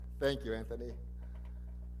Thank you, Anthony.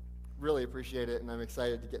 Really appreciate it, and I'm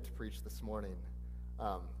excited to get to preach this morning.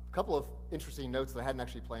 A couple of interesting notes that I hadn't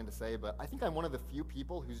actually planned to say, but I think I'm one of the few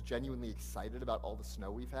people who's genuinely excited about all the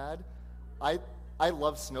snow we've had. I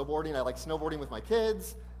love snowboarding. I like snowboarding with my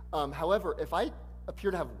kids. However, if I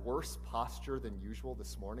appear to have worse posture than usual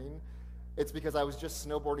this morning, it's because I was just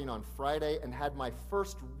snowboarding on Friday and had my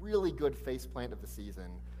first really good face plant of the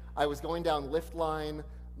season. I was going down lift line.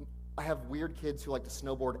 I have weird kids who like to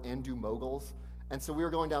snowboard and do moguls. And so we were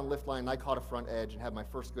going down lift line, and I caught a front edge and had my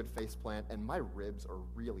first good face plant, and my ribs are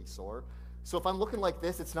really sore. So if I'm looking like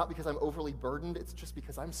this, it's not because I'm overly burdened, it's just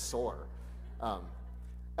because I'm sore.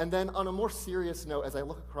 And then on a more serious note, as I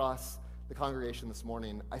look across the congregation this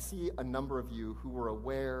morning, I see a number of you who were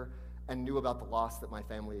aware and knew about the loss that my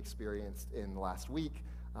family experienced in the last week.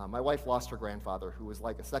 My wife lost her grandfather, who was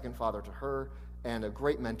like a second father to her and a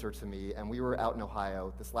great mentor to me, and we were out in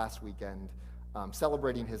Ohio this last weekend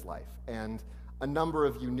celebrating his life. And a number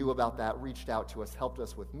of you knew about that, reached out to us, helped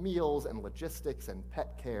us with meals and logistics and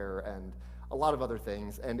pet care and a lot of other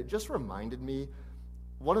things. And it just reminded me,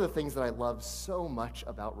 one of the things that I love so much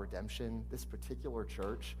about Redemption, this particular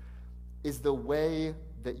church, is the way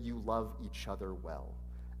that you love each other well.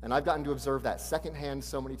 And I've gotten to observe that secondhand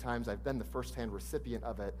so many times. I've been the firsthand recipient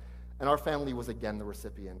of it. And our family was again the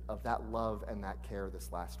recipient of that love and that care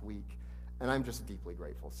this last week. And I'm just deeply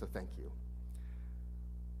grateful, so thank you.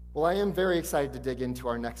 Well, I am very excited to dig into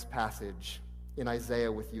our next passage in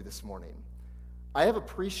Isaiah with you this morning. I have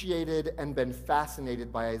appreciated and been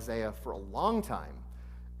fascinated by Isaiah for a long time,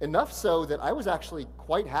 enough so that I was actually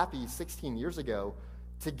quite happy 16 years ago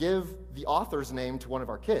to give the author's name to one of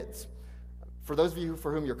our kids. For those of you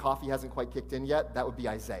for whom your coffee hasn't quite kicked in yet, that would be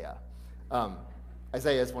Isaiah.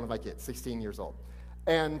 Isaiah is one of my kids, 16 years old.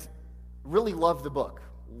 And really love the book,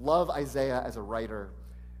 love Isaiah as a writer.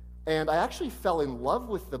 And I actually fell in love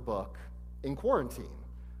with the book in quarantine.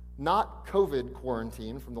 Not COVID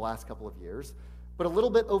quarantine from the last couple of years, but a little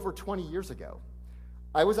bit over 20 years ago.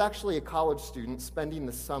 I was actually a college student spending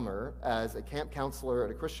the summer as a camp counselor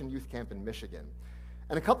at a Christian youth camp in Michigan.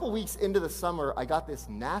 And a couple weeks into the summer, I got this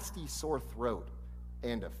nasty sore throat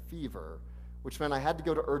and a fever, which meant I had to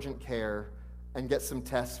go to urgent care and get some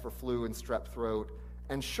tests for flu and strep throat.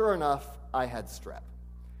 And sure enough, I had strep,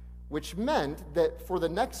 which meant that for the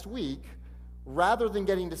next week, rather than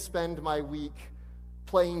getting to spend my week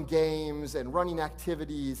playing games and running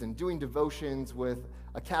activities and doing devotions with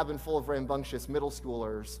a cabin full of rambunctious middle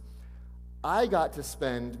schoolers, I got to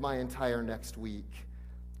spend my entire next week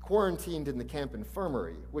quarantined in the camp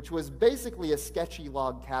infirmary, which was basically a sketchy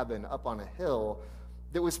log cabin up on a hill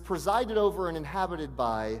that was presided over and inhabited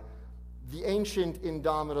by the ancient,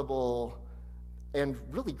 indomitable, and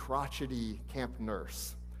really crotchety camp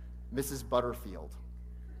nurse, Mrs. Butterfield.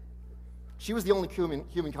 She was the only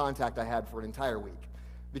human contact I had for an entire week,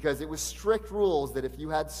 because it was strict rules that if you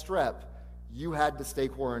had strep, you had to stay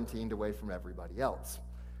quarantined away from everybody else.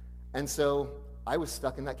 And so I was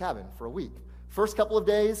stuck in that cabin for a week. First couple of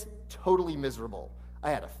days, totally miserable.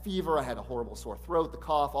 I had a fever, I had a horrible sore throat, the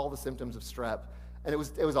cough, all the symptoms of strep, and it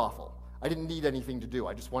was awful. I didn't need anything to do,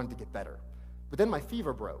 I just wanted to get better. But then my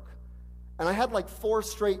fever broke. And I had like 4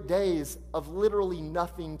 straight days of literally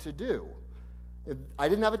nothing to do. I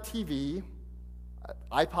didn't have a TV.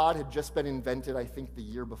 iPod had just been invented, I think, the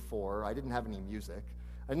year before. I didn't have any music.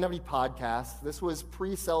 I didn't have any podcasts. This was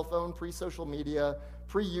pre-cell phone, pre-social media,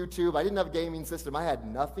 pre-YouTube. I didn't have a gaming system. I had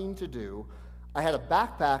nothing to do. I had a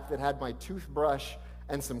backpack that had my toothbrush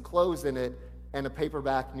and some clothes in it and a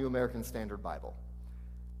paperback New American Standard Bible.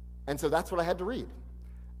 And so that's what I had to read.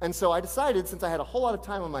 And so I decided, since I had a whole lot of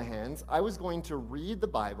time on my hands, I was going to read the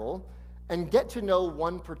Bible and get to know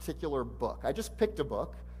one particular book. I just picked a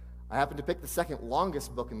book. I happened to pick the second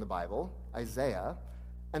longest book in the Bible, Isaiah,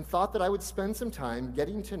 and thought that I would spend some time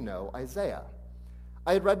getting to know Isaiah.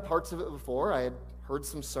 I had read parts of it before. I had heard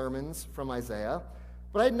some sermons from Isaiah,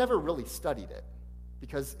 but I had never really studied it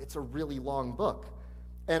because it's a really long book.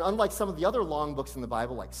 And unlike some of the other long books in the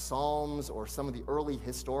Bible, like Psalms or some of the early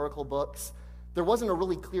historical books, there wasn't a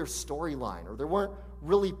really clear storyline, or there weren't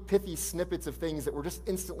really pithy snippets of things that were just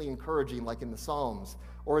instantly encouraging, like in the Psalms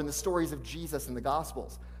or in the stories of Jesus in the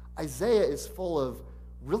Gospels. Isaiah is full of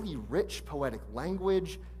really rich poetic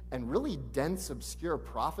language and really dense, obscure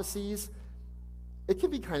prophecies. It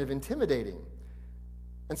can be kind of intimidating.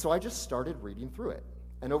 And so I just started reading through it.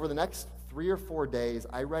 And over the next 3 or 4 days,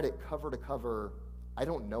 I read it cover to cover, I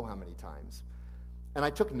don't know how many times. And I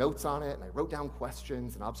took notes on it, and I wrote down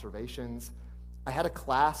questions and observations. I had a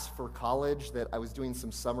class for college that I was doing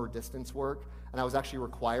some summer distance work, and I was actually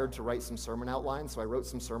required to write some sermon outlines, so I wrote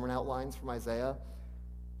some sermon outlines from Isaiah.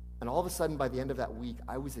 And all of a sudden, by the end of that week,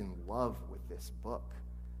 I was in love with this book.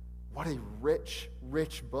 What a rich,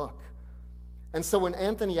 rich book. And so when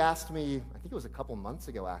Anthony asked me, I think it was a couple months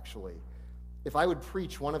ago actually, if I would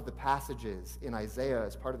preach one of the passages in Isaiah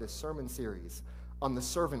as part of this sermon series on the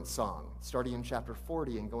servant song, starting in chapter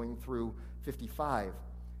 40 and going through 55,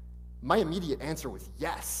 my immediate answer was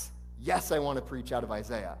yes. Yes, I want to preach out of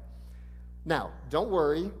Isaiah. Now, don't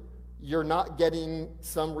worry. You're not getting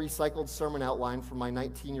some recycled sermon outline from my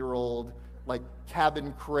 19-year-old,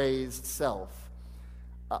 cabin-crazed self.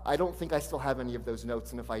 I don't think I still have any of those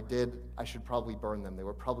notes, and if I did, I should probably burn them. They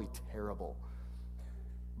were probably terrible.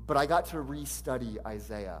 But I got to restudy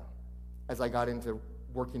Isaiah as I got into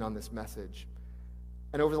working on this message.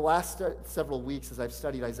 And over the last several weeks, as I've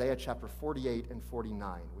studied Isaiah chapter 48 and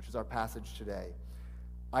 49, which is our passage today,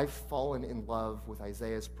 I've fallen in love with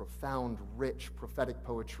Isaiah's profound, rich, prophetic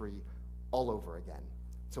poetry all over again.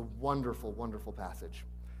 It's a wonderful, wonderful passage.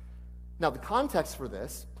 Now, the context for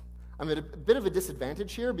this, I'm at a bit of a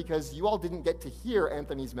disadvantage here because you all didn't get to hear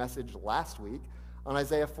Anthony's message last week on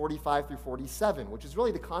Isaiah 45 through 47, which is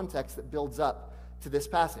really the context that builds up to this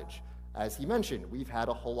passage. As he mentioned, we've had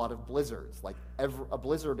a whole lot of blizzards, a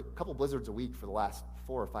couple blizzards a week for the last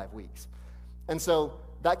 4 or 5 weeks. And so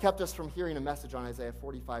that kept us from hearing a message on Isaiah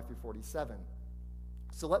 45 through 47.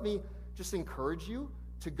 So let me just encourage you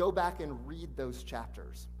to go back and read those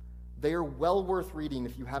chapters. They are well worth reading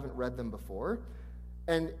if you haven't read them before.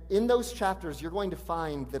 And in those chapters, you're going to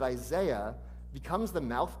find that Isaiah becomes the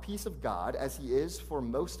mouthpiece of God, as he is for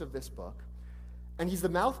most of this book. And he's the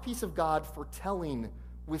mouthpiece of God for telling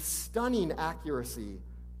with stunning accuracy,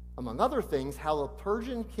 among other things, how the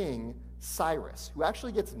Persian king Cyrus, who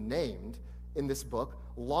actually gets named in this book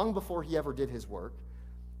long before he ever did his work,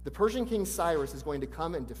 the Persian king Cyrus is going to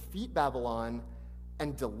come and defeat Babylon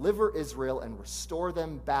and deliver Israel and restore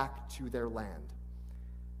them back to their land.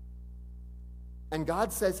 And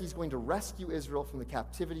God says he's going to rescue Israel from the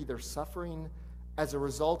captivity they're suffering as a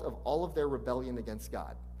result of all of their rebellion against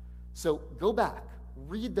God. So go back,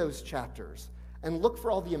 read those chapters, and look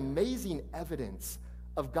for all the amazing evidence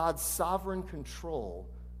of God's sovereign control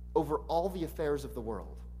over all the affairs of the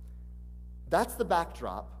world. That's the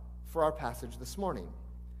backdrop for our passage this morning.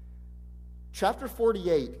 Chapter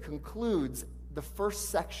 48 concludes the first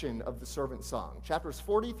section of the servant song. Chapters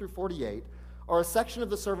 40 through 48 are a section of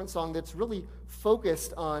the servant song that's really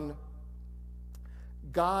focused on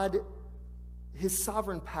God, his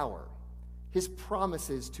sovereign power, his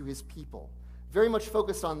promises to his people. Very much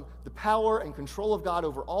focused on the power and control of God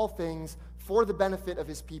over all things for the benefit of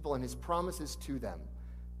his people and his promises to them,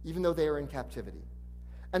 even though they are in captivity.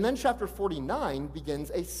 And then chapter 49 begins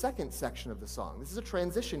a second section of the song. This is a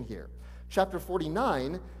transition here. Chapter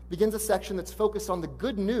 49 begins a section that's focused on the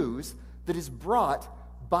good news that is brought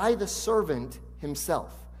by the servant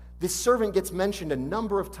himself. This servant gets mentioned a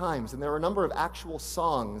number of times, and there are a number of actual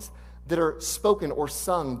songs that are spoken or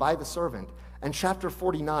sung by the servant, and chapter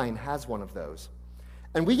 49 has one of those.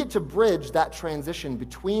 And we get to bridge that transition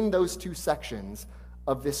between those two sections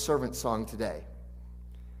of this servant song today.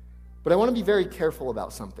 But I want to be very careful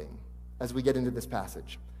about something as we get into this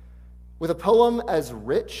passage. With a poem as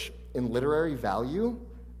rich in literary value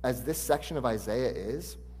as this section of Isaiah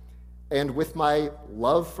is, and with my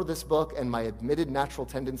love for this book and my admitted natural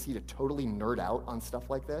tendency to totally nerd out on stuff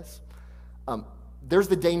like this, there's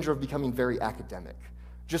the danger of becoming very academic,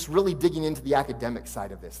 just really digging into the academic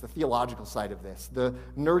side of this, the theological side of this, the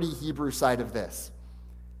nerdy Hebrew side of this.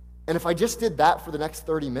 And if I just did that for the next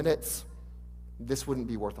 30 minutes, this wouldn't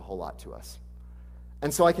be worth a whole lot to us.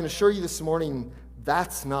 And so I can assure you this morning,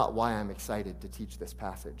 that's not why I'm excited to teach this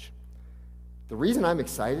passage. The reason I'm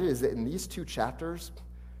excited is that in these two chapters,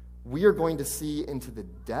 we are going to see into the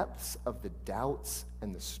depths of the doubts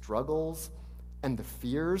and the struggles and the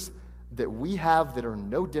fears that we have that are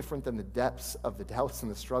no different than the depths of the doubts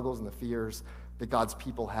and the struggles and the fears that God's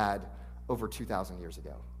people had over 2,000 years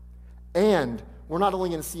ago. And we're not only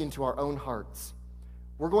going to see into our own hearts,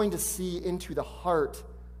 we're going to see into the heart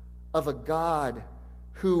of a God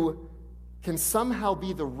who can somehow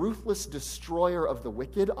be the ruthless destroyer of the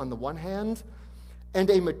wicked on the one hand, and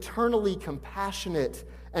a maternally compassionate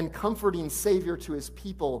and comforting Savior to his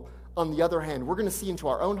people on the other hand. We're going to see into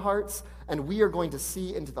our own hearts, and we are going to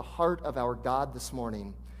see into the heart of our God this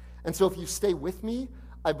morning. And so if you stay with me,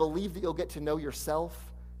 I believe that you'll get to know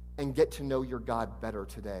yourself and get to know your God better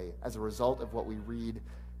today as a result of what we read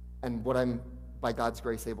and what I'm, by God's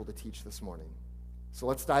grace, able to teach this morning. So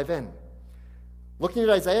let's dive in. Looking at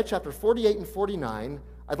Isaiah chapter 48 and 49,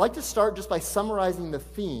 I'd like to start just by summarizing the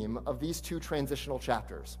theme of these two transitional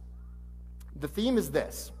chapters. The theme is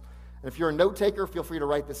this, and if you're a note taker, feel free to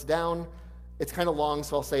write this down. It's kind of long,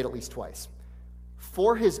 so I'll say it at least twice.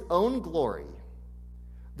 For his own glory,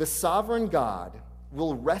 the sovereign God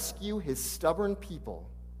will rescue his stubborn people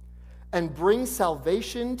and bring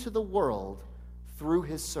salvation to the world through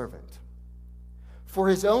his servant. For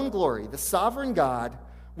his own glory, the sovereign God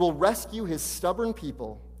will rescue his stubborn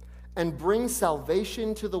people and bring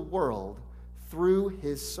salvation to the world through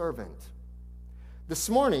his servant. This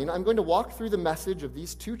morning, I'm going to walk through the message of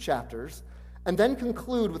these 2 chapters and then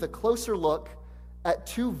conclude with a closer look at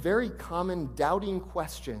 2 very common doubting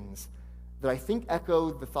questions that I think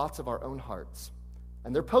echo the thoughts of our own hearts.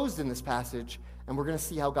 And they're posed in this passage, and we're going to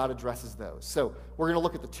see how God addresses those. So we're going to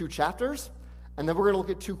look at the 2 chapters, and then we're going to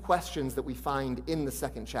look at 2 questions that we find in the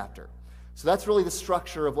 2nd chapter. So that's really the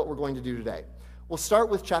structure of what we're going to do today. We'll start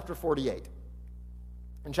with chapter 48.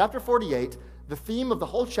 In chapter 48, the theme of the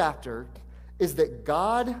whole chapter is that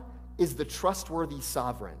God is the trustworthy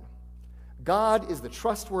sovereign. God is the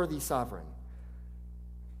trustworthy sovereign.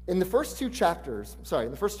 In the first 2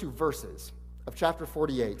 verses of chapter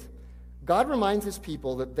 48, God reminds his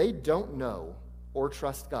people that they don't know or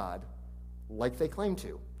trust God like they claim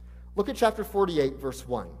to. Look at chapter 48, verse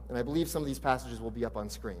 1, and I believe some of these passages will be up on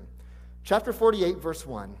screen. Chapter 48, verse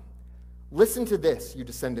 1, listen to this, you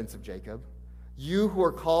descendants of Jacob, you who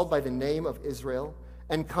are called by the name of Israel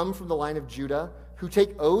and come from the line of Judah, who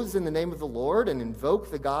take oaths in the name of the Lord and invoke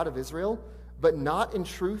the God of Israel, but not in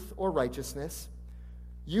truth or righteousness.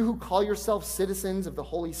 You who call yourselves citizens of the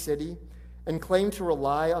holy city and claim to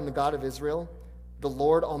rely on the God of Israel, the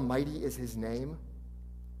Lord Almighty is his name.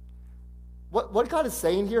 What God is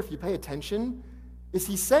saying here, if you pay attention, is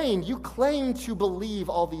he's saying you claim to believe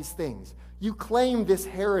all these things. You claim this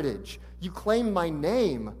heritage. You claim my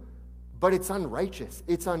name, but it's unrighteous.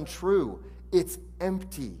 It's untrue. It's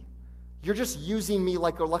empty. You're just using me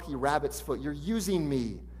like a lucky rabbit's foot. You're using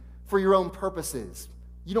me for your own purposes.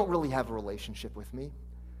 You don't really have a relationship with me.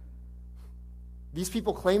 These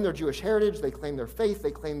people claim their Jewish heritage, they claim their faith,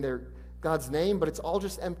 they claim their God's name, but it's all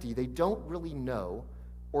just empty. They don't really know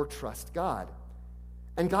or trust God.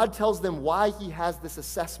 And God tells them why he has this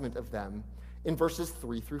assessment of them in verses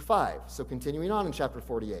 3 through 5. So continuing on in chapter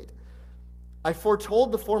 48. I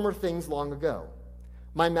foretold the former things long ago.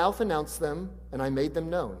 My mouth announced them, and I made them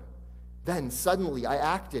known. Then suddenly I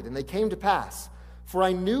acted, and they came to pass. For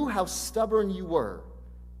I knew how stubborn you were.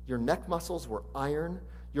 Your neck muscles were iron,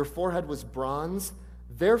 your forehead was bronze.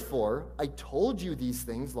 Therefore, I told you these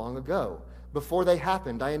things long ago. Before they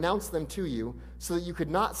happened, I announced them to you so that you could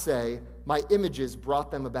not say, my images brought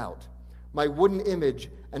them about. My wooden image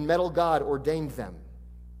and metal god ordained them.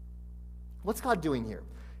 What's God doing here?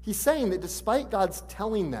 He's saying that despite God's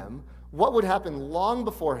telling them what would happen long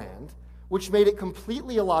beforehand, which made it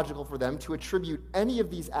completely illogical for them to attribute any of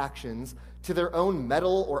these actions to their own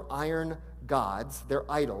metal or iron gods, their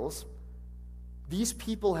idols, these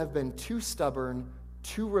people have been too stubborn,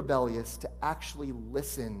 too rebellious to actually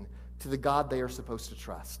listen to the God they are supposed to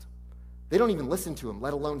trust. They don't even listen to him,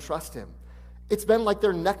 let alone trust him. It's been like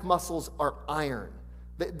their neck muscles are iron.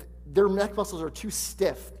 Their neck muscles are too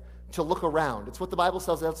stiff to look around. It's what the Bible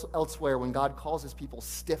says elsewhere when God calls his people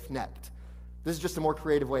stiff-necked. This is just a more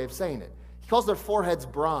creative way of saying it. He calls their foreheads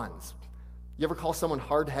bronze. You ever call someone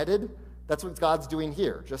hard-headed? That's what God's doing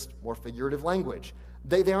here, just more figurative language.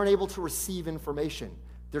 They aren't able to receive information.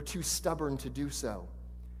 They're too stubborn to do so.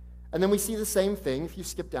 And then we see the same thing if you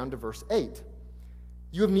skip down to verse 8.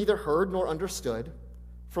 You have neither heard nor understood.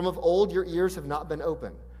 From of old your ears have not been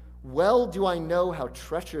open. Well do I know how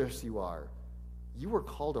treacherous you are. You were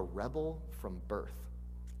called a rebel from birth.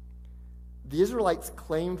 The Israelites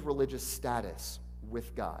claimed religious status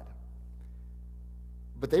with God,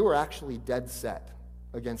 but they were actually dead set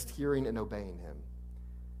against hearing and obeying him.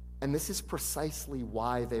 And this is precisely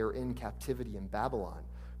why they are in captivity in Babylon.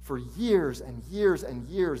 For years and years and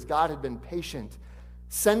years, God had been patient.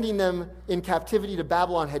 Sending them in captivity to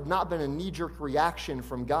Babylon had not been a knee-jerk reaction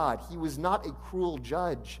from God. He was not a cruel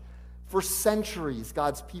judge. For centuries,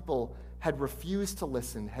 God's people had refused to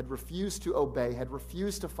listen, had refused to obey, had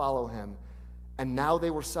refused to follow him, and now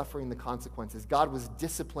they were suffering the consequences. God was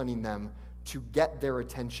disciplining them to get their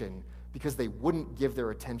attention because they wouldn't give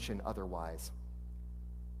their attention otherwise.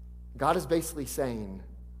 God is basically saying,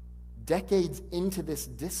 decades into this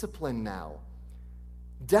discipline now,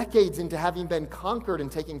 decades into having been conquered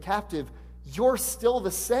and taken captive, you're still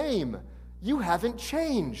the same. You haven't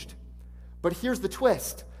changed. But here's the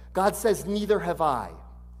twist. God says, neither have I.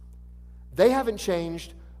 They haven't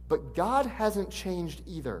changed, but God hasn't changed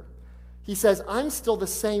either. He says, I'm still the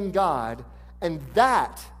same God, and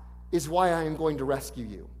that is why I am going to rescue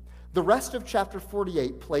you. The rest of chapter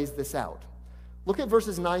 48 plays this out. Look at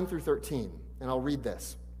verses 9 through 13, and I'll read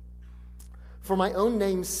this. For my own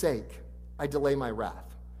name's sake, I delay my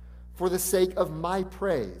wrath. For the sake of my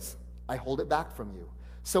praise, I hold it back from you,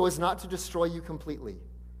 so as not to destroy you completely.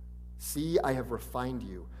 See, I have refined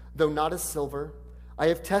you, though not as silver. I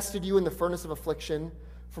have tested you in the furnace of affliction.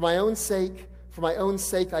 For my own sake,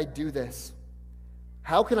 I do this.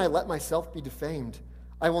 How can I let myself be defamed?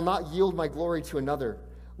 I will not yield my glory to another.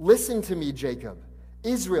 Listen to me, Jacob.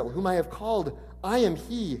 Israel, whom I have called, I am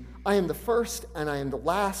he. I am the first and I am the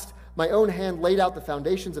last. My own hand laid out the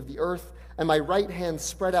foundations of the earth, and my right hand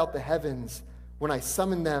spread out the heavens. When I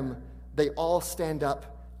summon them, they all stand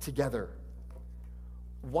up together.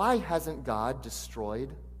 Why hasn't God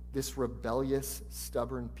destroyed this rebellious,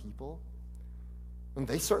 stubborn people? And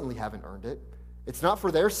they certainly haven't earned it. It's not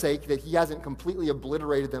for their sake that he hasn't completely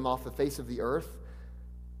obliterated them off the face of the earth.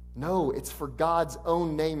 No, it's for God's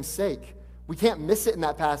own name's sake. We can't miss it in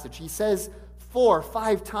that passage. He says 4 or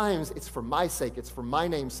 5 times, it's for my sake, it's for my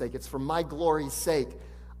name's sake, it's for my glory's sake.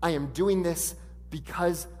 I am doing this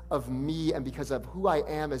because of me and because of who I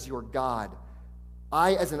am as your God.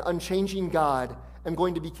 I, as an unchanging God, am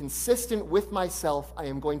going to be consistent with myself. I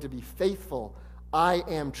am going to be faithful. I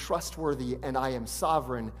am trustworthy and I am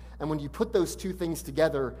sovereign. And when you put those two things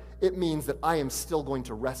together, it means that I am still going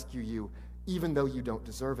to rescue you, even though you don't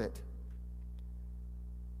deserve it.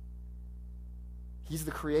 He's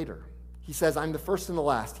the creator. He says, I'm the first and the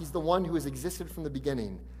last. He's the one who has existed from the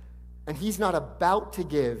beginning. And he's not about to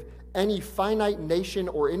give any finite nation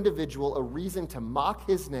or individual a reason to mock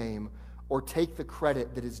his name or take the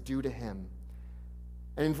credit that is due to him.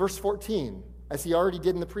 And in verse 14, as he already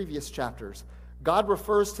did in the previous chapters, God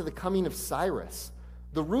refers to the coming of Cyrus,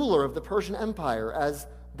 the ruler of the Persian Empire, as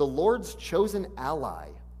the Lord's chosen ally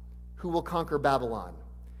who will conquer Babylon.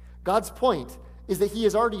 God's point is that he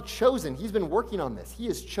has already chosen, he's been working on this. He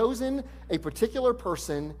has chosen a particular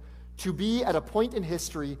person to be at a point in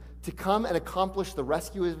history to come and accomplish the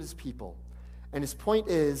rescue of his people. And his point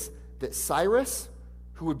is that Cyrus,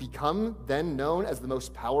 who would become then known as the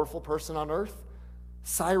most powerful person on earth,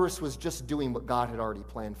 Cyrus was just doing what God had already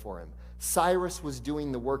planned for him. Cyrus was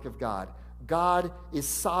doing the work of God. God is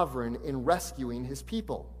sovereign in rescuing his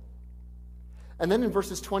people. And then in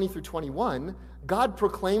verses 20 through 21, God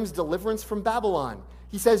proclaims deliverance from Babylon.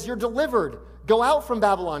 He says, you're delivered. Go out from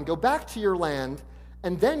Babylon. Go back to your land.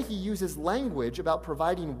 And then he uses language about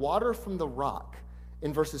providing water from the rock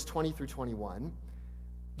in verses 20 through 21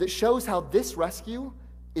 that shows how this rescue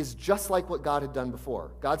is just like what God had done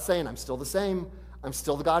before. God's saying, I'm still the same. I'm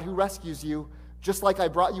still the God who rescues you. Just like I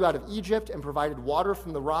brought you out of Egypt and provided water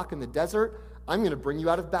from the rock in the desert, I'm going to bring you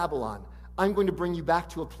out of Babylon. I'm going to bring you back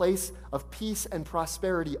to a place of peace and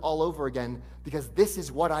prosperity all over again, because this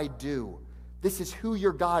is what I do. This is who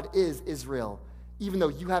your God is, Israel. Even though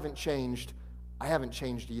you haven't changed, I haven't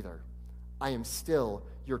changed either. I am still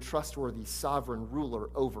your trustworthy sovereign ruler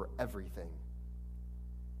over everything.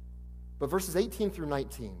 But verses 18 through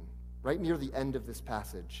 19, right near the end of this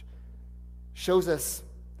passage, shows us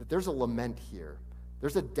that there's a lament here.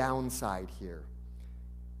 There's a downside here.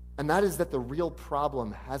 And that is that the real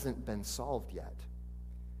problem hasn't been solved yet.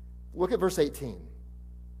 Look at verse 18.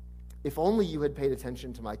 If only you had paid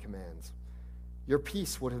attention to my commands, your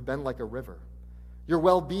peace would have been like a river, your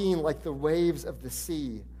well-being like the waves of the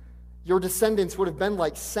sea. Your descendants would have been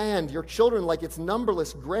like sand, your children like its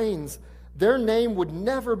numberless grains. Their name would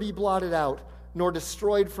never be blotted out, nor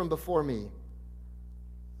destroyed from before me.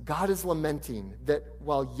 God is lamenting that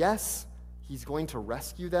while, yes, he's going to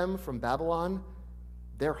rescue them from Babylon,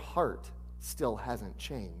 their heart still hasn't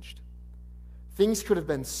changed. Things could have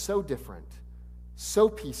been so different, so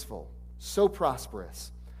peaceful, so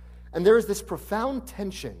prosperous. And there is this profound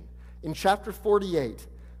tension in chapter 48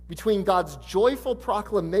 between God's joyful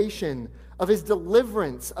proclamation of his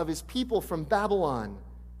deliverance of his people from Babylon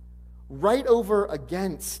right over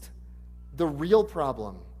against the real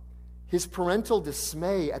problem, his parental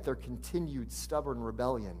dismay at their continued stubborn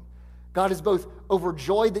rebellion. God is both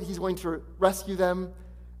overjoyed that he's going to rescue them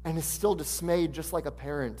and is still dismayed, just like a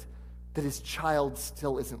parent, that his child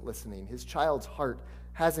still isn't listening. His child's heart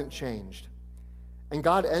hasn't changed. And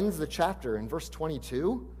God ends the chapter in verse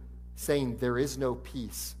 22 saying, there is no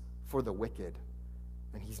peace for the wicked.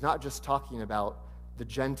 And he's not just talking about the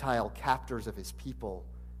Gentile captors of his people.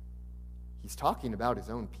 He's talking about his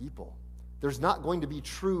own people. There's not going to be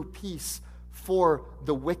true peace for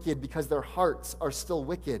the wicked because their hearts are still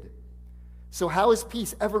wicked. So how is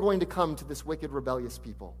peace ever going to come to this wicked, rebellious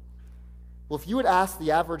people? Well, if you had asked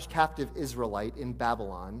the average captive Israelite in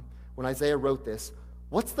Babylon, when Isaiah wrote this,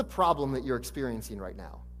 what's the problem that you're experiencing right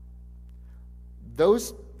now?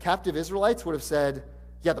 Those captive Israelites would have said,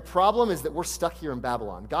 yeah, the problem is that we're stuck here in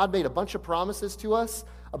Babylon. God made a bunch of promises to us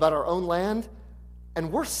about our own land,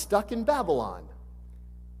 and we're stuck in Babylon.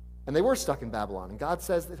 And they were stuck in Babylon, and God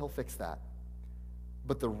says that he'll fix that.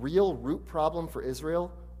 But the real root problem for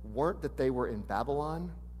Israel weren't that they were in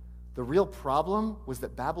Babylon. The real problem was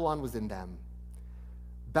that Babylon was in them.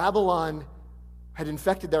 Babylon had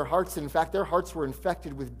infected their hearts, and in fact, their hearts were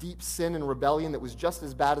infected with deep sin and rebellion that was just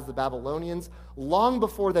as bad as the Babylonians long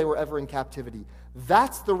before they were ever in captivity.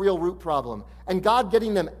 That's the real root problem. And God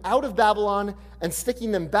getting them out of Babylon and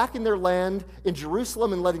sticking them back in their land in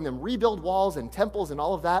Jerusalem and letting them rebuild walls and temples and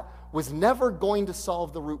all of that was never going to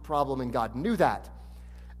solve the root problem, and God knew that.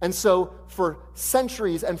 And so for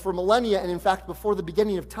centuries and for millennia, and in fact before the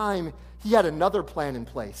beginning of time, he had another plan in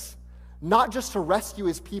place. Not just to rescue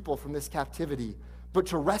his people from this captivity, but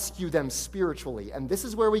to rescue them spiritually. And this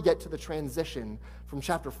is where we get to the transition from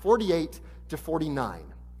chapter 48 to 49.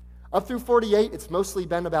 Up through 48, it's mostly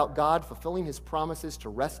been about God fulfilling his promises to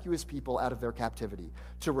rescue his people out of their captivity,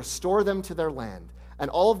 to restore them to their land, and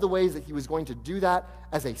all of the ways that he was going to do that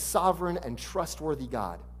as a sovereign and trustworthy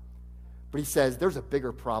God. But he says, there's a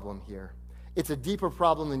bigger problem here. It's a deeper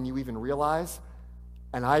problem than you even realize,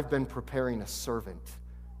 and I've been preparing a servant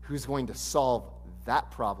who's going to solve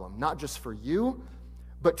that problem, not just for you,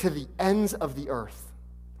 but to the ends of the earth.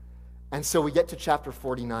 And so we get to chapter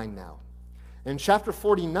 49 now. In chapter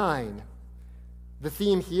 49, the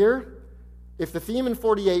theme here, if the theme in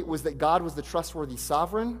 48 was that God was the trustworthy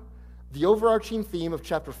sovereign, the overarching theme of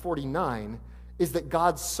chapter 49 is that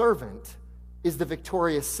God's servant is the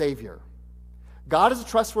victorious Savior. God is a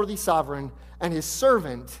trustworthy sovereign, and his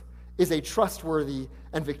servant is a trustworthy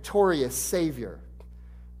and victorious Savior.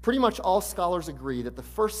 Pretty much all scholars agree that the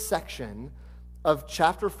first section of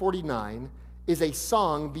chapter 49 is a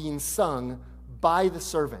song being sung by the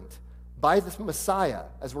servant, by the Messiah,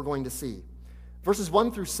 as we're going to see. Verses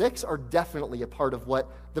 1 through 6 are definitely a part of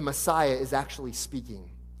what the Messiah is actually speaking.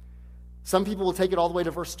 Some people will take it all the way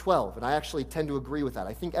to verse 12, and I actually tend to agree with that.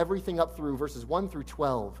 I think everything up through verses 1 through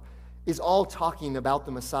 12 is all talking about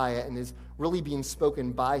the Messiah and is really being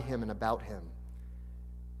spoken by him and about him.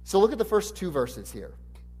 So look at the first two verses here.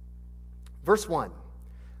 Verse 1,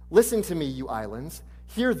 listen to me, you islands.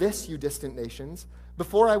 Hear this, you distant nations.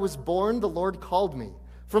 Before I was born, the Lord called me.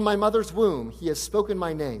 From my mother's womb, he has spoken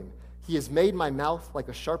my name. He has made my mouth like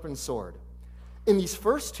a sharpened sword. In these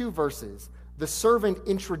first two verses, the servant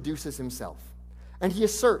introduces himself. And he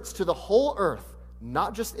asserts to the whole earth,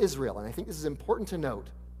 not just Israel, and I think this is important to note,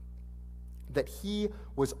 that he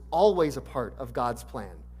was always a part of God's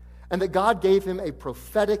plan, and that God gave him a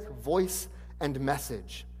prophetic voice and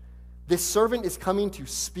message. This servant is coming to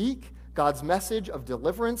speak God's message of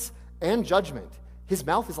deliverance and judgment. His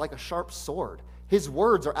mouth is like a sharp sword. His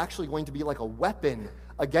words are actually going to be like a weapon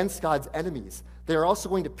against God's enemies. They are also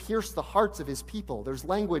going to pierce the hearts of his people. There's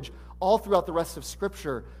language all throughout the rest of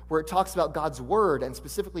Scripture where it talks about God's word, and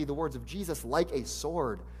specifically the words of Jesus, like a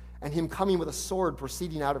sword, and him coming with a sword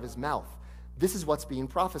proceeding out of his mouth. This is what's being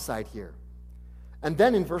prophesied here. And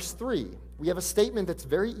then in verse 3, we have a statement that's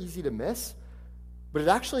very easy to miss, but it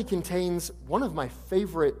actually contains one of my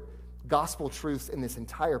favorite gospel truths in this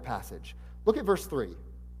entire passage. Look at verse 3.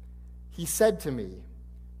 He said to me,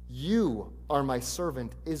 you are my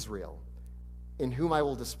servant Israel, in whom I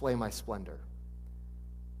will display my splendor.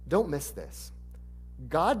 Don't miss this.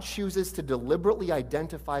 God chooses to deliberately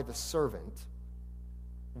identify the servant,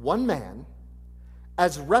 one man,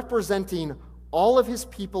 as representing all of his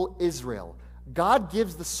people Israel. God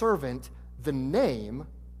gives the servant the name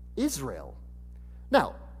Israel.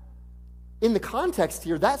 Now, in the context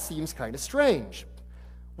here, that seems kind of strange.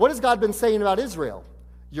 What has God been saying about Israel?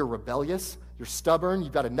 You're rebellious, you're stubborn,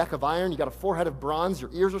 you've got a neck of iron, you've got a forehead of bronze, your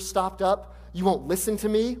ears are stopped up, you won't listen to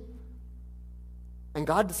me. And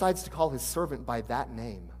God decides to call his servant by that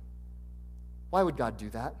name. Why would God do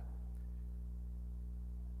that?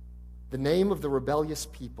 The name of the rebellious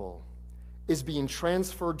people is being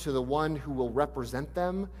transferred to the one who will represent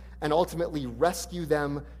them and ultimately rescue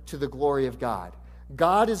them to the glory of God.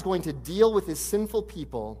 God is going to deal with his sinful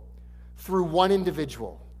people through one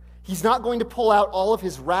individual. He's not going to pull out all of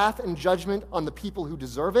his wrath and judgment on the people who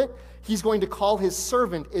deserve it. He's going to call his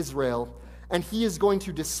servant Israel, and he is going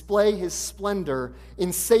to display his splendor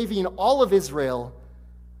in saving all of Israel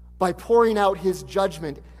by pouring out his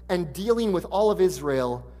judgment and dealing with all of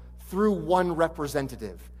Israel through one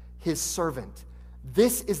representative, his servant.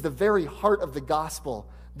 This is the very heart of the gospel,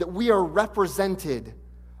 that we are represented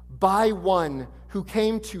by one who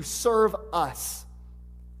came to serve us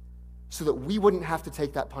so that we wouldn't have to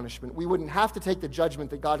take that punishment. We wouldn't have to take the judgment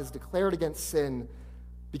that God has declared against sin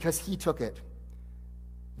because he took it.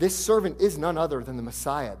 This servant is none other than the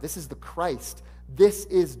Messiah. This is the Christ. This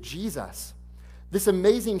is Jesus. This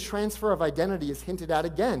amazing transfer of identity is hinted at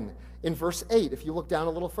again in verse 8, if you look down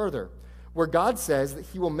a little further, where God says that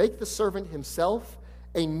he will make the servant himself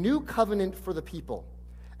a new covenant for the people.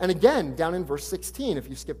 And again, down in verse 16, if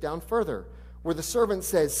you skip down further, where the servant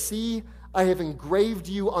says, "See, I have engraved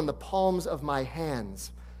you on the palms of my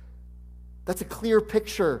hands." That's a clear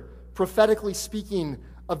picture, prophetically speaking,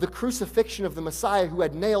 of the crucifixion of the Messiah who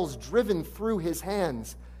had nails driven through his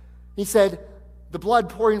hands. He said, "The blood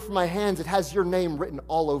pouring from my hands, it has your name written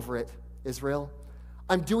all over it, Israel.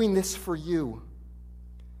 I'm doing this for you."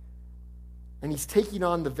 And he's taking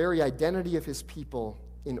on the very identity of his people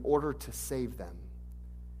in order to save them.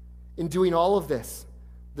 In doing all of this,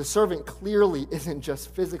 the servant clearly isn't just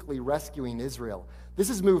physically rescuing Israel. This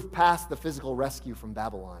has moved past the physical rescue from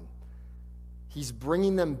Babylon. He's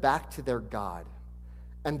bringing them back to their God.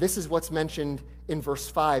 And this is what's mentioned in verse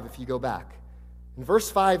 5, if you go back. In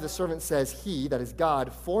verse 5, the servant says, "He," that is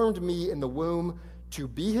God, "formed me in the womb to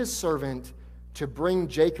be his servant, to bring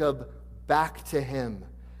Jacob back to him,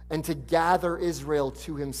 and to gather Israel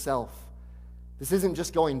to himself." This isn't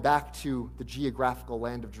just going back to the geographical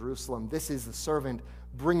land of Jerusalem. This is the servant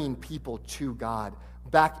bringing people to God,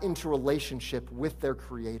 back into relationship with their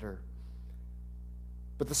Creator.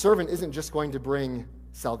 But the servant isn't just going to bring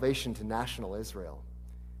salvation to national Israel.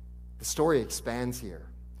 The story expands here.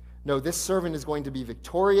 No, this servant is going to be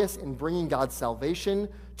victorious in bringing God's salvation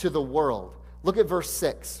to the world. Look at verse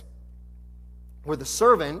 6, where the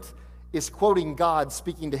servant is quoting God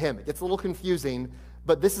speaking to him. It gets a little confusing,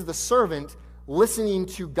 but this is the servant listening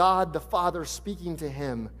to God the Father speaking to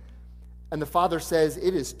him. And the Father says,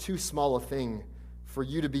 "It is too small a thing for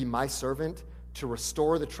you to be my servant, to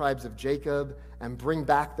restore the tribes of Jacob and bring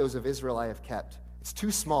back those of Israel I have kept. It's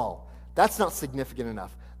too small. That's not significant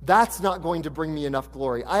enough. That's not going to bring me enough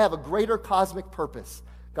glory. I have a greater cosmic purpose,"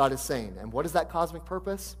 God is saying. And what is that cosmic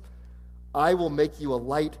purpose? "I will make you a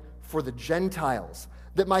light for the Gentiles,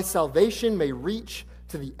 that my salvation may reach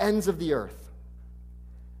to the ends of the earth."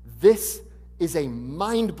 This is a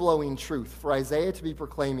mind-blowing truth for Isaiah to be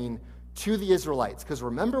proclaiming to the Israelites, because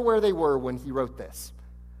remember where they were when he wrote this.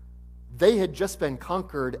 They had just been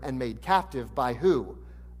conquered and made captive by who?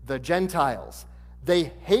 The Gentiles. They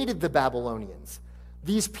hated the Babylonians.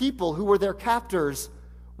 These people who were their captors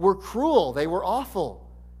were cruel. They were awful.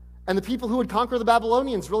 And the people who would conquer the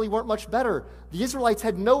Babylonians really weren't much better. The Israelites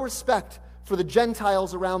had no respect for the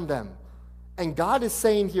Gentiles around them. And God is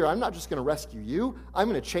saying here, "I'm not just going to rescue you. I'm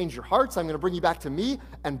going to change your hearts. I'm going to bring you back to me.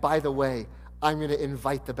 And by the way, I'm going to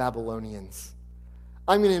invite the Babylonians.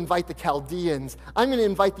 I'm going to invite the Chaldeans. I'm going to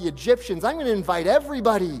invite the Egyptians. I'm going to invite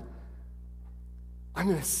everybody. I'm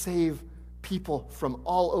going to save people from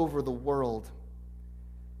all over the world."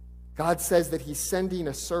 God says that he's sending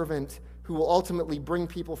a servant who will ultimately bring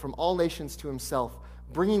people from all nations to himself,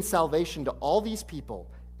 bringing salvation to all these people,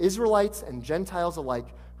 Israelites and Gentiles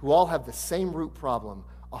alike, who all have the same root problem,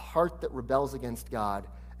 a heart that rebels against God,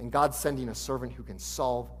 and God's sending a servant who can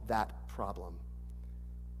solve that problem.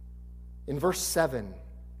 In verse 7,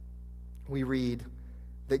 we read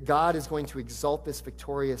that God is going to exalt this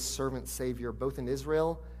victorious servant Savior both in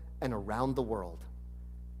Israel and around the world.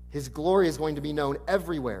 His glory is going to be known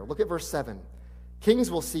everywhere. Look at verse 7.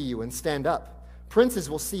 "Kings will see you and stand up. Princes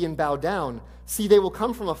will see and bow down. See, they will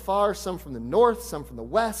come from afar, some from the north, some from the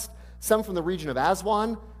west, some from the region of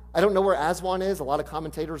Aswan." I don't know where Aswan is. A lot of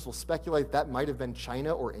commentators will speculate that might have been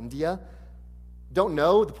China or India. Don't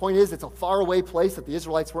know. The point is, it's a faraway place that the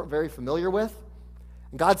Israelites weren't very familiar with.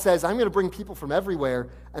 And God says, "I'm going to bring people from everywhere,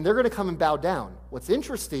 and they're going to come and bow down." What's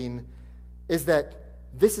interesting is that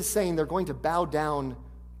this is saying they're going to bow down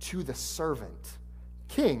to the servant.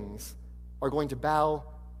 Kings are going to bow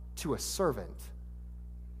to a servant.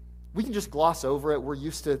 We can just gloss over it. We're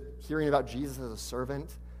used to hearing about Jesus as a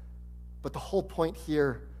servant. But the whole point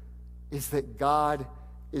here is that God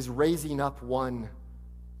is raising up one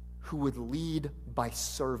who would lead by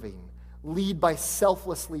serving, lead by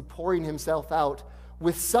selflessly pouring himself out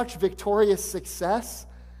with such victorious success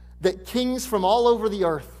that kings from all over the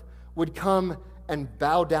earth would come and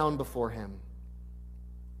bow down before him.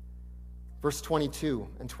 Verse 22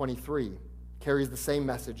 and 23 carries the same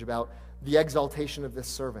message about the exaltation of this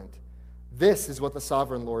servant. "This is what the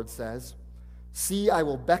sovereign Lord says. See, I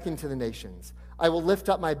will beckon to the nations. I will lift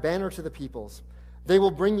up my banner to the peoples. They will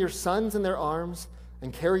bring your sons in their arms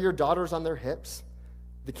and carry your daughters on their hips.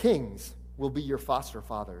 The kings will be your foster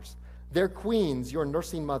fathers, their queens your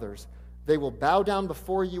nursing mothers. They will bow down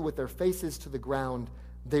before you with their faces to the ground.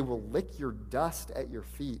 They will lick your dust at your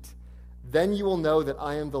feet. Then you will know that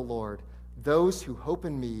I am the Lord. Those who hope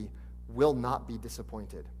in me will not be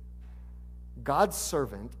disappointed." God's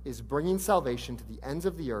servant is bringing salvation to the ends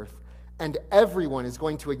of the earth, and everyone is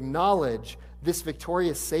going to acknowledge this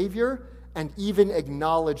victorious Savior and even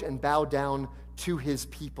acknowledge and bow down to his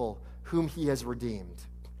people whom he has redeemed.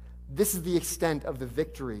 This is the extent of the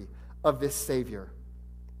victory of this Savior.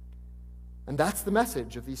 And that's the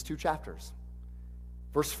message of these two chapters.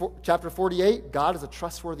 Chapter 48, God is a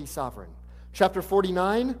trustworthy sovereign. Chapter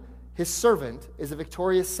 49, his servant is a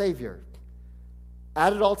victorious Savior.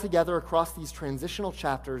 Add it all together across these transitional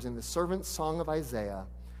chapters in the servant's song of Isaiah,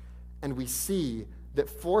 and we see that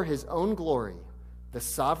for his own glory, the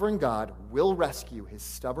sovereign God will rescue his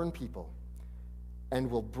stubborn people and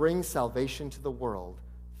will bring salvation to the world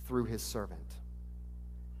through his servant.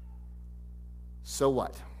 So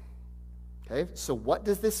what? Okay, so what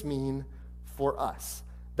does this mean for us?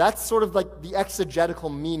 That's sort of like the exegetical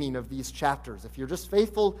meaning of these chapters. If you're just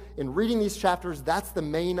faithful in reading those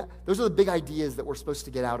are the big ideas that we're supposed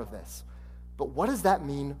to get out of this. But what does that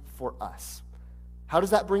mean for us? How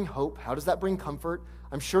does that bring hope? How does that bring comfort?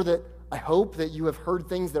 I hope that you have heard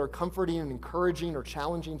things that are comforting and encouraging or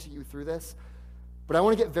challenging to you through this. But I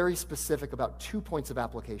want to get very specific about 2 points of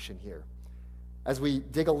application here as we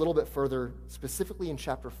dig a little bit further, specifically in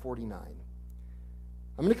chapter 49.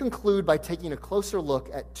 I'm going to conclude by taking a closer look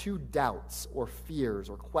at 2 doubts or fears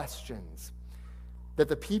or questions that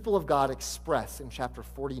the people of God express in chapter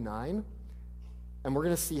 49, and we're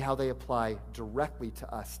going to see how they apply directly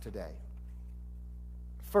to us today.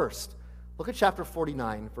 First, look at chapter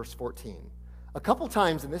 49, verse 14. A couple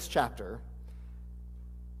times in this chapter,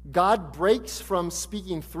 God breaks from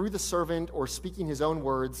speaking through the servant or speaking his own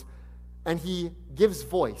words, and he gives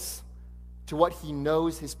voice to what he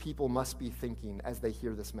knows his people must be thinking as they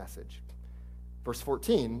hear this message. Verse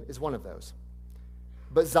 14 is one of those.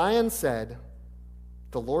 But Zion said,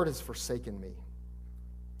 "The Lord has forsaken me.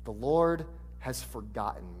 The Lord has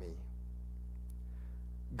forgotten me."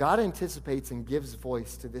 God anticipates and gives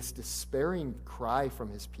voice to this despairing cry from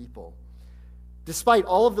his people. Despite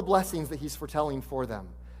all of the blessings that he's foretelling for them,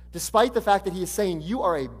 despite the fact that he is saying, "You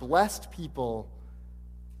are a blessed people,"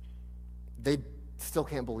 they still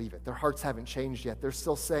can't believe it. Their hearts haven't changed yet. They're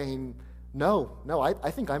still saying, no,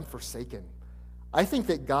 I think I'm forsaken. I think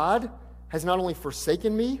that God has not only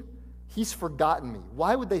forsaken me, he's forgotten me.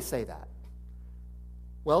 Why would they say that?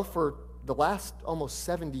 Well, for the last almost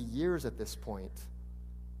 70 years at this point,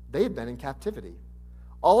 they had been in captivity.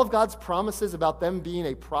 All of God's promises about them being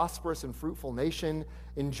a prosperous and fruitful nation,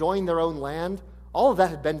 enjoying their own land, all of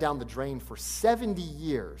that had been down the drain for 70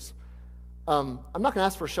 years. I'm not going to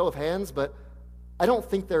ask for a show of hands, but I don't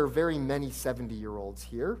think there are very many 70-year-olds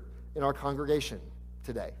here in our congregation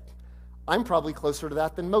today. I'm probably closer to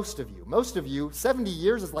that than most of you. Most of you, 70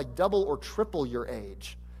 years is like double or triple your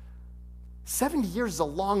age. 70 years is a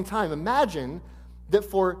long time. Imagine that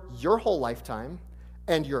for your whole lifetime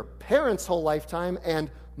and your parents' whole lifetime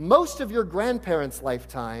and most of your grandparents'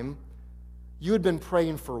 lifetime, you had been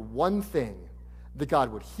praying for one thing, that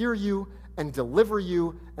God would hear you and deliver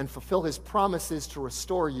you and fulfill his promises to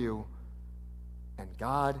restore you. And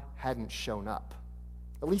God hadn't shown up,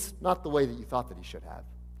 at least not the way that you thought that he should have.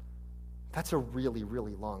 That's a really,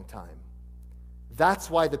 really long time. That's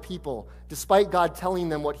why the people, despite God telling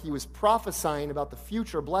them what he was prophesying about the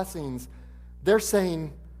future blessings, they're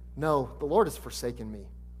saying, "No, the Lord has forsaken me.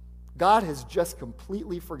 God has just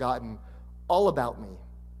completely forgotten all about me."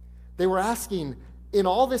 They were asking, in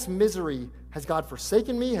all this misery, has God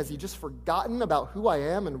forsaken me? Has he just forgotten about who I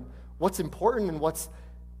am and what's important and what's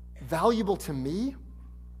valuable to me?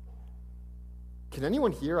 Can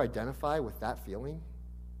anyone here identify with that feeling?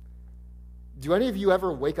 Do any of you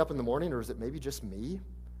ever wake up in the morning, or is it maybe just me?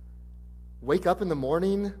 Wake up in the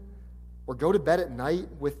morning or go to bed at night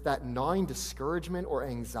with that gnawing discouragement or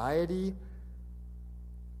anxiety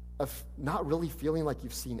of not really feeling like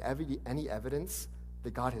you've seen any evidence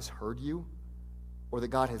that God has heard you, or that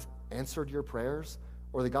God has answered your prayers,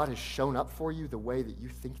 or that God has shown up for you the way that you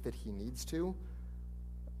think that he needs to?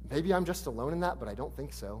 Maybe I'm just alone in that, but I don't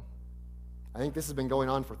think so. I think this has been going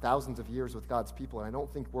on for thousands of years with God's people, and I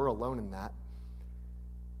don't think we're alone in that.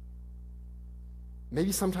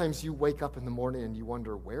 Maybe sometimes you wake up in the morning and you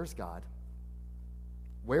wonder, where's God?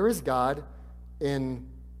 Where is God in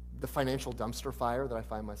the financial dumpster fire that I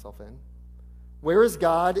find myself in? Where is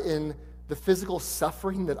God in the physical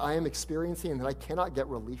suffering that I am experiencing and that I cannot get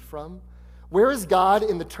relief from? Where is God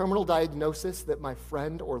in the terminal diagnosis that my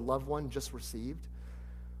friend or loved one just received?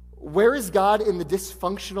 Where is God in the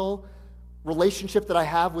dysfunctional relationship that I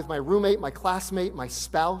have with my roommate, my classmate, my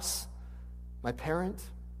spouse, my parent?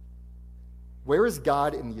 Where is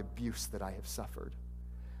God in the abuse that I have suffered?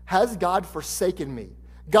 Has God forsaken me?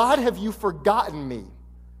 God, have you forgotten me?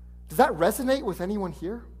 Does that resonate with anyone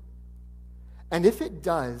here? And if it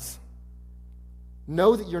does,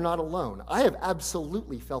 Know that you're not alone. I have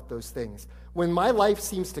absolutely felt those things when my life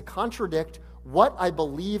seems to contradict what I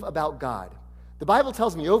believe about God. The Bible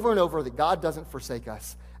tells me over and over that God doesn't forsake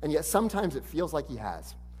us, and yet sometimes it feels like he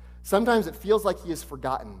has. Sometimes it feels like he has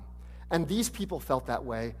forgotten. And these people felt that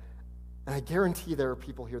way, and I guarantee there are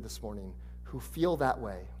people here this morning who feel that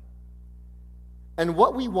way. And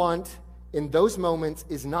what we want in those moments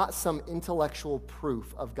is not some intellectual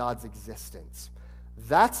proof of God's existence.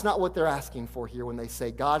 That's not what they're asking for here when they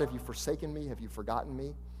say, God, have you forsaken me? Have you forgotten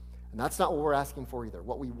me? And that's not what we're asking for either.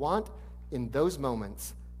 What we want in those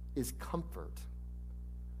moments is comfort.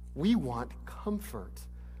 We want comfort.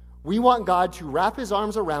 We want God to wrap his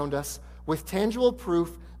arms around us with tangible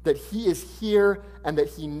proof that he is here and that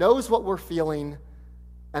he knows what we're feeling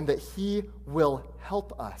and that he will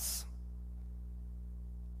help us.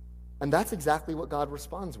 And that's exactly what God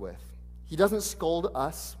responds with. He doesn't scold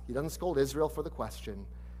us. He doesn't scold Israel for the question.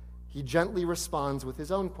 He gently responds with his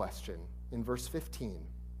own question in verse 15.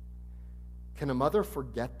 Can a mother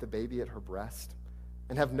forget the baby at her breast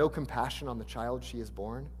and have no compassion on the child she has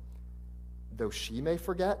born? Though she may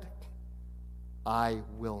forget, I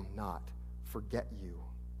will not forget you.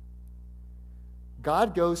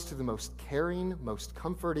 God goes to the most caring, most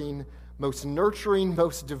comforting, most nurturing,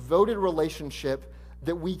 most devoted relationship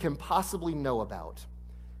that we can possibly know about.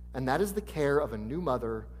 And that is the care of a new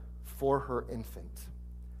mother for her infant.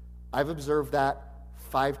 I've observed that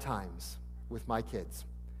 5 times with my kids.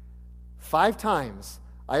 5 times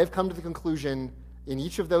I have come to the conclusion in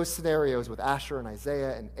each of those scenarios with Asher and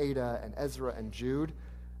Isaiah and Ada and Ezra and Jude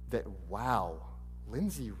that, wow,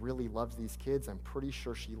 Lindsay really loves these kids. I'm pretty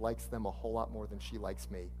sure she likes them a whole lot more than she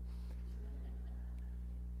likes me.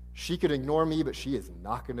 She could ignore me, but she is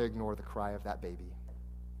not going to ignore the cry of that baby.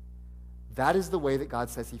 That is the way that God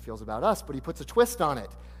says he feels about us, but he puts a twist on it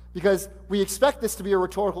because we expect this to be a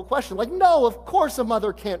rhetorical question. Like, no, of course a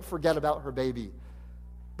mother can't forget about her baby.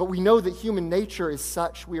 But we know that human nature is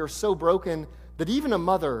such, we are so broken that even a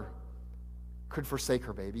mother could forsake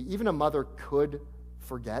her baby. Even a mother could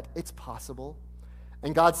forget. It's possible.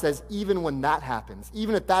 And God says, even when that happens,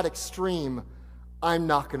 even at that extreme, I'm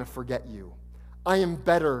not going to forget you. I am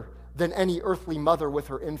better than any earthly mother with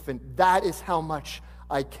her infant. That is how much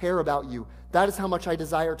I care about you. That is how much I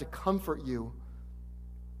desire to comfort you.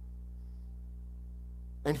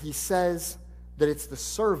 And he says that it's the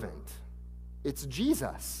servant, it's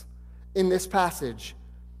Jesus in this passage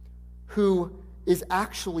who is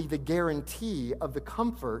actually the guarantee of the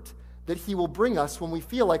comfort that he will bring us when we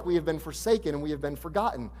feel like we have been forsaken and we have been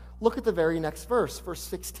forgotten. Look at the very next verse, verse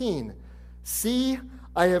 16. See,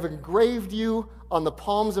 I have engraved you on the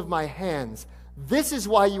palms of my hands. This is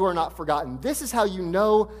why you are not forgotten. This is how you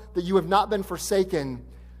know that you have not been forsaken,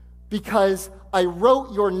 because I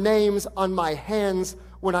wrote your names on my hands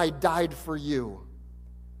when I died for you.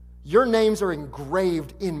 Your names are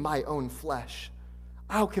engraved in my own flesh.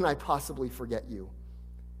 How can I possibly forget you?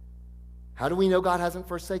 How do we know God hasn't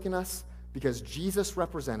forsaken us? Because Jesus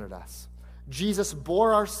represented us. Jesus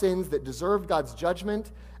bore our sins that deserved God's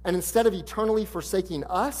judgment, and instead of eternally forsaking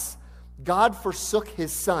us, God forsook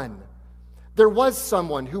his Son. There was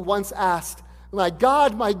someone who once asked, my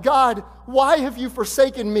God, why have you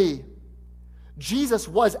forsaken me? Jesus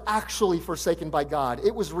was actually forsaken by God.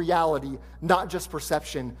 It was reality, not just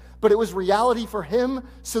perception. But it was reality for him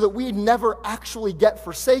so that we'd never actually get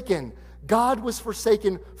forsaken. God was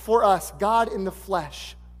forsaken for us, God in the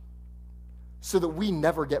flesh, so that we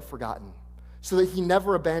never get forgotten, so that he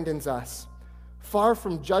never abandons us. Far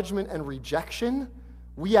from judgment and rejection,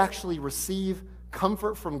 we actually receive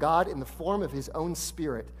comfort from God in the form of his own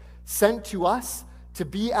Spirit, sent to us to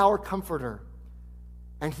be our comforter.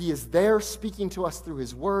 And he is there speaking to us through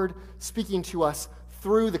his word, speaking to us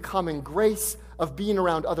through the common grace of being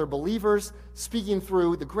around other believers, speaking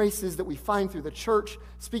through the graces that we find through the church,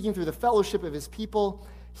 speaking through the fellowship of his people.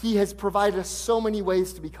 He has provided us so many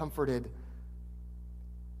ways to be comforted.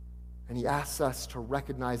 And he asks us to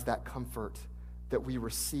recognize that comfort that we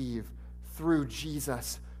receive through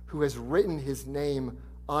Jesus, who has written his name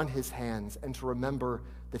on his hands, and to remember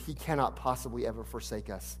that he cannot possibly ever forsake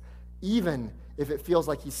us, even if it feels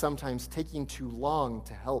like he's sometimes taking too long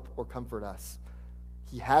to help or comfort us.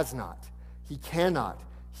 He has not, he cannot,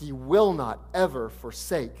 he will not ever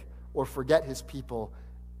forsake or forget his people,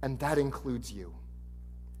 and that includes you.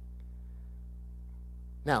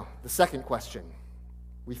 Now, the second question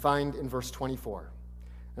we find in verse 24.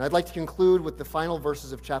 And I'd like to conclude with the final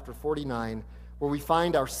verses of chapter 49, where we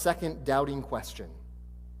find our second doubting question.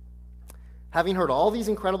 Having heard all these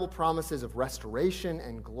incredible promises of restoration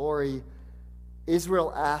and glory,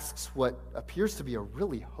 Israel asks what appears to be a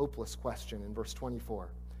really hopeless question in verse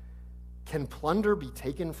 24. Can plunder be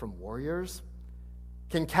taken from warriors?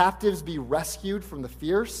 Can captives be rescued from the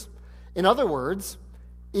fierce? In other words,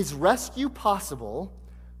 is rescue possible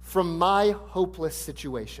from my hopeless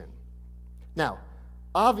situation? Now,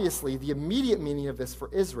 obviously, the immediate meaning of this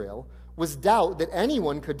for Israel was doubt that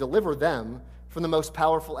anyone could deliver them from the most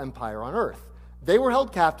powerful empire on earth. They were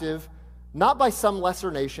held captive not by some lesser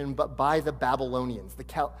nation, but by the Babylonians.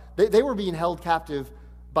 They were being held captive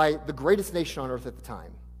by the greatest nation on earth at the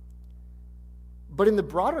time. But in the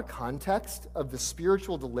broader context of the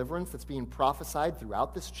spiritual deliverance that's being prophesied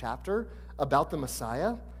throughout this chapter about the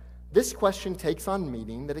Messiah, this question takes on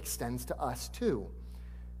meaning that extends to us too.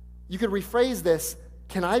 You could rephrase this: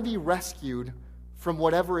 can I be rescued from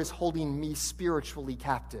whatever is holding me spiritually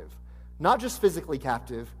captive? Not just physically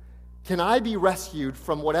captive. Can I be rescued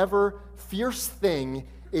from whatever fierce thing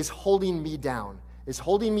is holding me down, is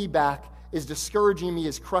holding me back, is discouraging me,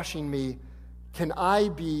 is crushing me? Can I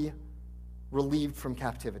be relieved from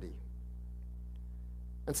captivity?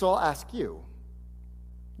 And so I'll ask you,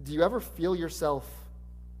 do you ever feel yourself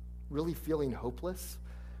really feeling hopeless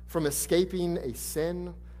from escaping a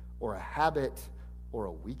sin or a habit or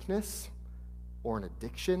a weakness or an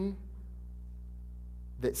addiction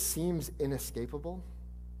that seems inescapable?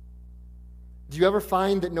 Do you ever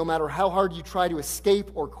find that no matter how hard you try to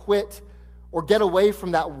escape or quit or get away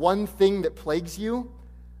from that one thing that plagues you,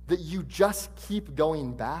 that you just keep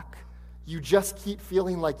going back? You just keep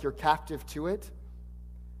feeling like you're captive to it?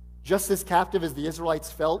 Just as captive as the Israelites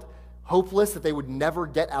felt, hopeless that they would never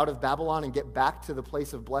get out of Babylon and get back to the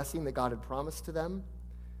place of blessing that God had promised to them?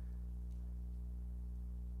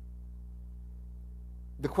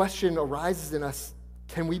 The question arises in us,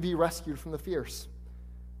 can we be rescued from the fierce?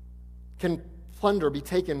 Can plunder be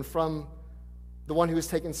taken from the one who has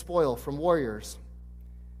taken spoil, from warriors?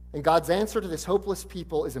 And God's answer to this hopeless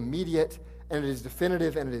people is immediate, and it is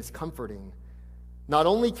definitive, and it is comforting. Not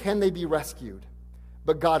only can they be rescued,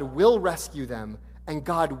 but God will rescue them, and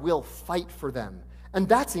God will fight for them. And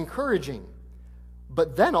that's encouraging.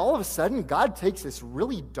 But then all of a sudden, God takes this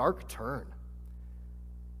really dark turn.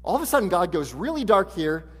 All of a sudden, God goes really dark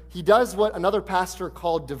here. He does what another pastor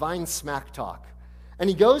called divine smack talk. And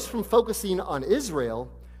he goes from focusing on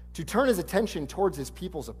Israel to turn his attention towards his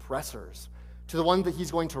people's oppressors, to the one that he's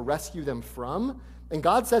going to rescue them from. And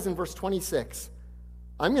God says in verse 26,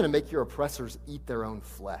 I'm going to make your oppressors eat their own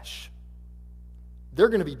flesh. They're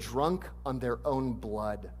going to be drunk on their own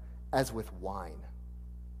blood as with wine.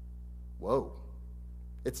 Whoa.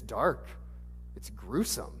 It's dark. It's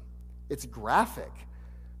gruesome. It's graphic.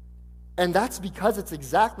 And that's because it's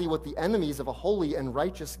exactly what the enemies of a holy and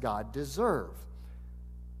righteous God deserve.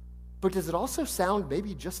 But does it also sound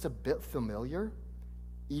maybe just a bit familiar?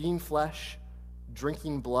 Eating flesh,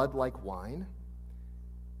 drinking blood like wine?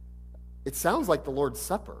 It sounds like the Lord's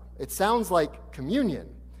Supper. It sounds like communion.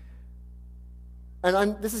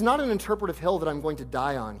 And this is not an interpretive hill that I'm going to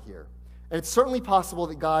die on here. And it's certainly possible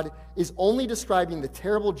that God is only describing the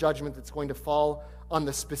terrible judgment that's going to fall on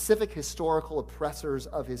the specific historical oppressors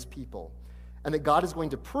of his people. And that God is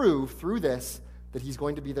going to prove through this that he's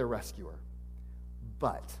going to be their rescuer.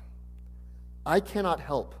 But I cannot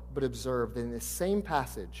help but observe that in this same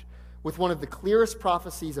passage, with one of the clearest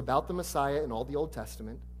prophecies about the Messiah in all the Old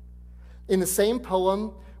Testament, in the same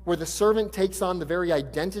poem where the servant takes on the very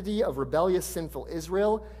identity of rebellious, sinful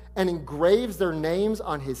Israel and engraves their names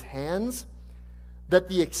on his hands, that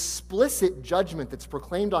the explicit judgment that's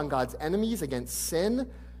proclaimed on God's enemies against sin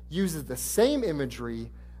uses the same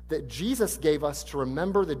imagery that Jesus gave us to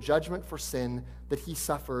remember the judgment for sin that he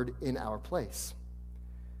suffered in our place.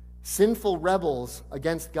 Sinful rebels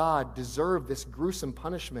against God deserve this gruesome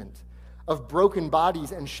punishment of broken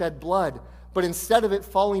bodies and shed blood. But instead of it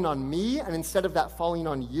falling on me, and instead of that falling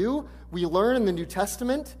on you, we learn in the New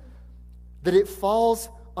Testament that it falls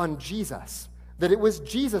on Jesus. That it was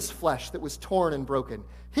Jesus' flesh that was torn and broken,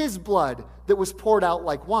 his blood that was poured out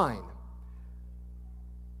like wine.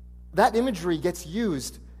 That imagery gets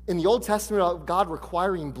used in the Old Testament about God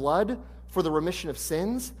requiring blood for the remission of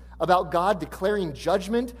sins, about God declaring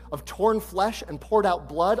judgment of torn flesh and poured out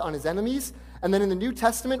blood on his enemies. And then in the New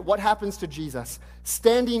Testament, what happens to Jesus?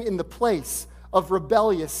 Standing in the place of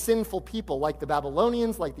rebellious, sinful people like the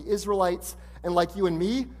Babylonians, like the Israelites, and like you and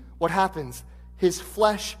me, what happens? His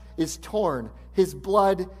flesh is torn. His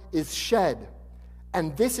blood is shed.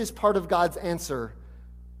 And this is part of God's answer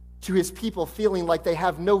to his people feeling like they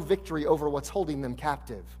have no victory over what's holding them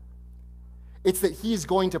captive. It's that he's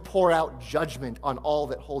going to pour out judgment on all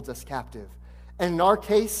that holds us captive. And in our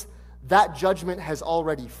case, that judgment has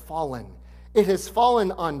already fallen. It has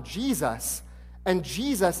fallen on Jesus, and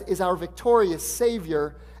Jesus is our victorious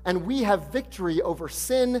Savior, and we have victory over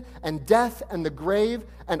sin and death and the grave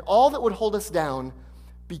and all that would hold us down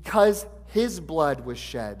because his blood was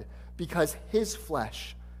shed, because his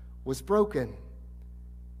flesh was broken.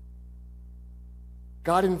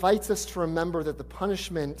 God invites us to remember that the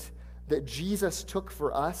punishment that Jesus took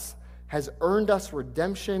for us has earned us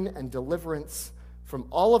redemption and deliverance from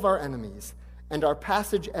all of our enemies. And our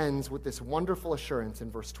passage ends with this wonderful assurance in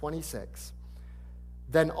verse 26.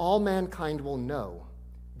 Then all mankind will know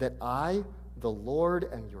that I, the Lord,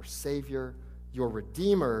 am your Savior, your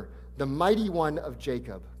Redeemer, the mighty one of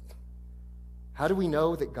Jacob. How do we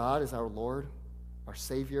know that God is our Lord, our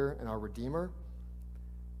Savior, and our Redeemer?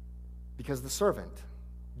 Because the servant,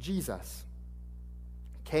 Jesus,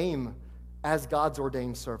 came as God's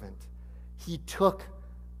ordained servant. He took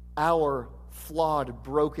our flawed,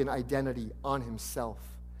 broken identity on himself.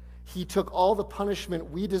 He took all the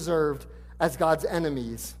punishment we deserved as God's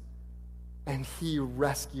enemies, and he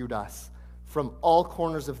rescued us from all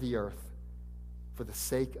corners of the earth for the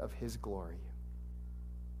sake of his glory.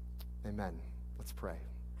 Amen. Let's pray.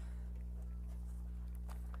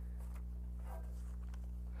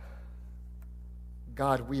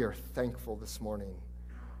 God, we are thankful this morning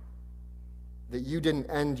that you didn't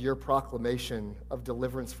end your proclamation of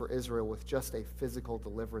deliverance for Israel with just a physical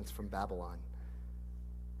deliverance from Babylon.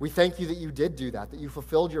 We thank you that you did do that you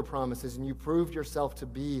fulfilled your promises and you proved yourself to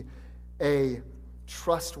be a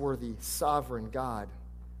trustworthy, sovereign God.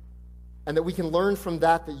 And that we can learn from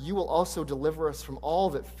that you will also deliver us from all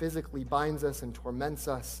that physically binds us and torments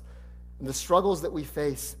us and the struggles that we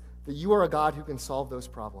face, that you are a God who can solve those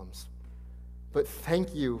problems. But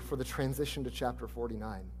thank you for the transition to chapter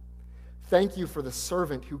 49. Thank you for the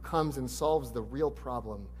servant who comes and solves the real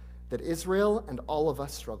problem that Israel and all of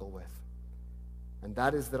us struggle with. And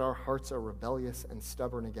that is that our hearts are rebellious and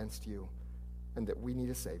stubborn against you, and that we need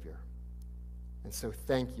a Savior. And so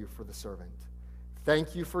thank you for the servant.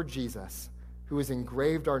 Thank you for Jesus, who has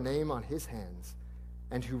engraved our name on his hands,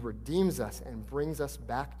 and who redeems us and brings us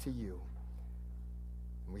back to you.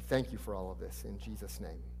 And we thank you for all of this in Jesus'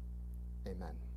 name. Amen.